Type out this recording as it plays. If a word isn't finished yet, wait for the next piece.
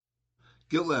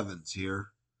Gil Evans here,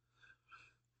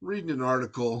 reading an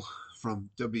article from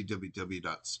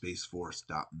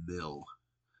www.spaceforce.mil.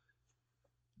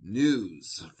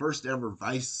 News. First ever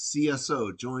Vice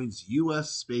CSO joins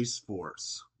U.S. Space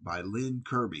Force by Lynn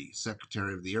Kirby,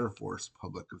 Secretary of the Air Force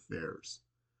Public Affairs.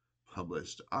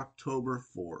 Published October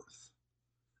 4th,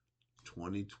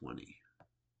 2020.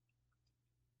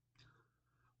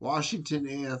 Washington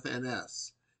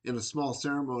AFNS. In a small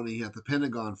ceremony at the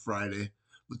Pentagon Friday,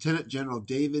 Lieutenant General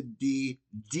David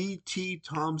D.T.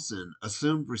 Thompson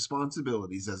assumed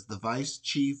responsibilities as the Vice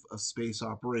Chief of Space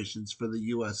Operations for the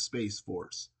U.S. Space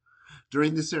Force.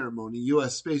 During the ceremony,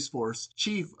 U.S. Space Force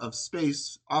Chief of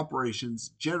Space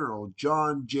Operations General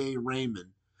John J.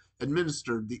 Raymond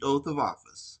administered the oath of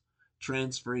office,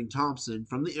 transferring Thompson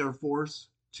from the Air Force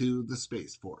to the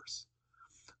Space Force.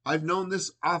 "I've known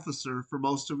this officer for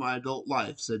most of my adult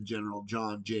life," said General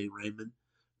John J. Raymond.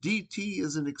 "DT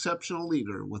is an exceptional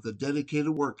leader with a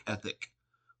dedicated work ethic,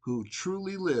 who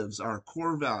truly lives our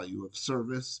core value of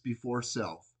service before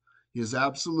self. He is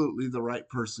absolutely the right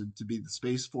person to be the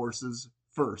Space Force's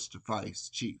first Vice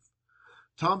Chief."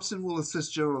 Thompson will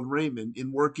assist General Raymond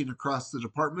in working across the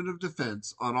Department of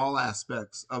Defense on all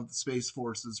aspects of the Space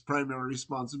Force's primary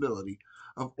responsibility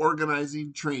of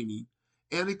organizing, training,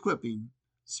 and equipping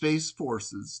space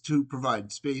forces to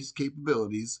provide space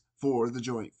capabilities for the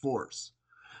joint force.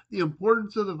 The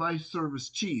importance of the Vice Service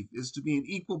Chief is to be an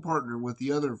equal partner with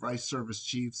the other Vice Service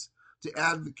Chiefs to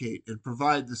advocate and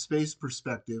provide the space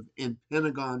perspective in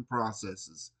Pentagon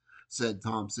processes, said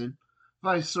Thompson.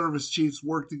 Vice Service Chiefs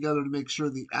work together to make sure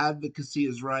the advocacy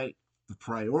is right, the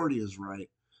priority is right,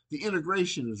 the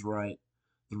integration is right,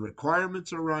 the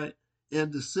requirements are right,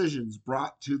 and decisions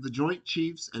brought to the Joint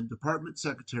Chiefs and Department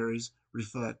Secretaries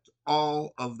reflect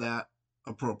all of that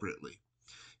appropriately.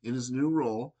 In his new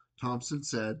role, Thompson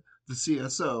said the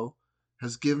CSO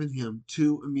has given him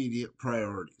two immediate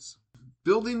priorities: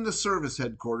 building the service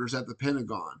headquarters at the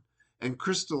Pentagon and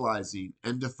crystallizing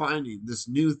and defining this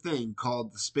new thing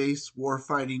called the Space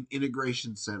Warfighting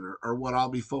Integration Center are what I'll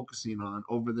be focusing on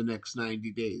over the next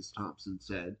 90 days, Thompson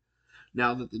said.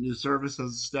 Now that the new service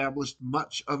has established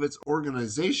much of its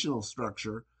organizational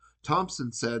structure,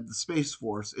 Thompson said the Space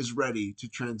Force is ready to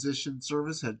transition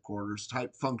service headquarters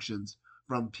type functions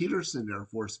from Peterson Air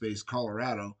Force Base,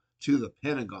 Colorado, to the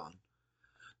Pentagon.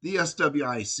 The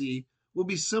SWIC will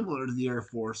be similar to the Air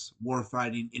Force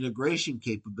Warfighting Integration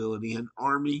Capability and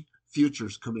Army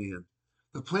Futures Command.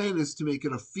 The plan is to make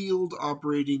it a field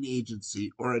operating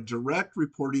agency or a direct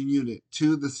reporting unit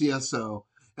to the CSO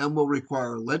and will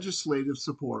require legislative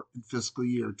support in fiscal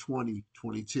year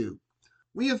 2022.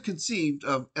 We have conceived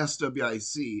of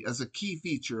SWIC as a key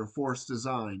feature of force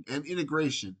design and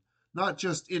integration, not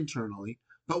just internally,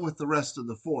 but with the rest of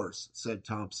the force, said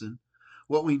Thompson.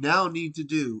 What we now need to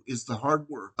do is the hard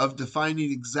work of defining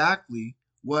exactly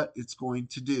what it's going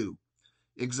to do,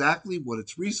 exactly what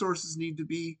its resources need to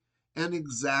be, and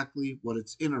exactly what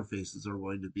its interfaces are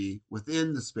going to be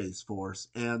within the Space Force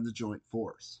and the Joint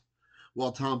Force.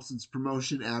 While Thompson's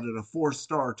promotion added a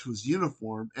 4-star to his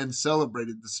uniform and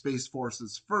celebrated the Space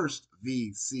Force's first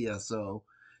VCSO,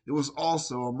 it was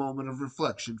also a moment of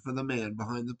reflection for the man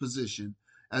behind the position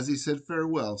as he said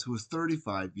farewell to his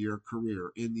 35-year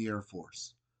career in the Air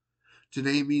Force.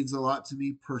 "Today means a lot to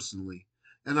me personally,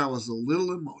 and I was a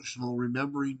little emotional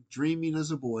remembering dreaming as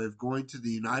a boy of going to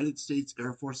the United States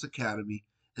Air Force Academy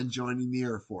and joining the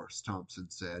Air Force,"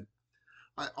 Thompson said.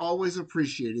 "I always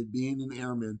appreciated being an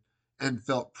airman and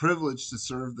felt privileged to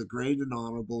serve the great and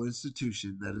honorable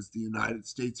institution that is the United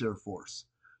States Air Force.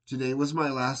 Today was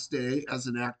my last day as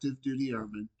an active duty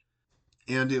airman,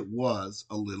 and it was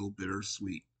a little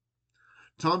bittersweet."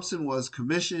 Thompson was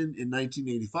commissioned in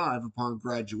 1985 upon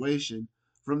graduation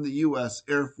from the U.S.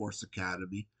 Air Force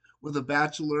Academy with a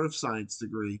Bachelor of Science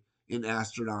degree in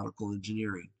astronautical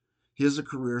engineering. He is a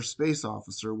career space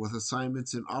officer with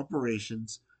assignments in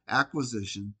operations,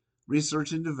 acquisition,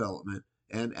 research and development,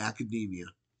 and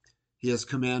academia. He has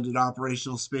commanded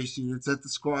operational space units at the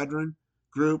squadron,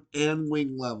 group, and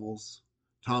wing levels.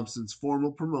 Thompson's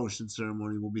formal promotion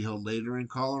ceremony will be held later in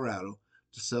Colorado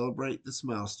to celebrate this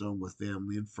milestone with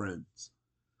family and friends.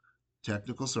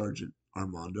 Technical Sergeant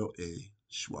Armando A.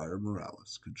 Schweier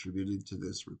Morales contributed to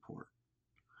this report.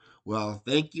 Well,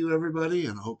 thank you, everybody,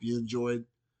 and I hope you enjoyed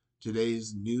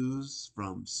today's news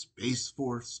from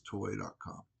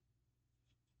SpaceForceToy.com.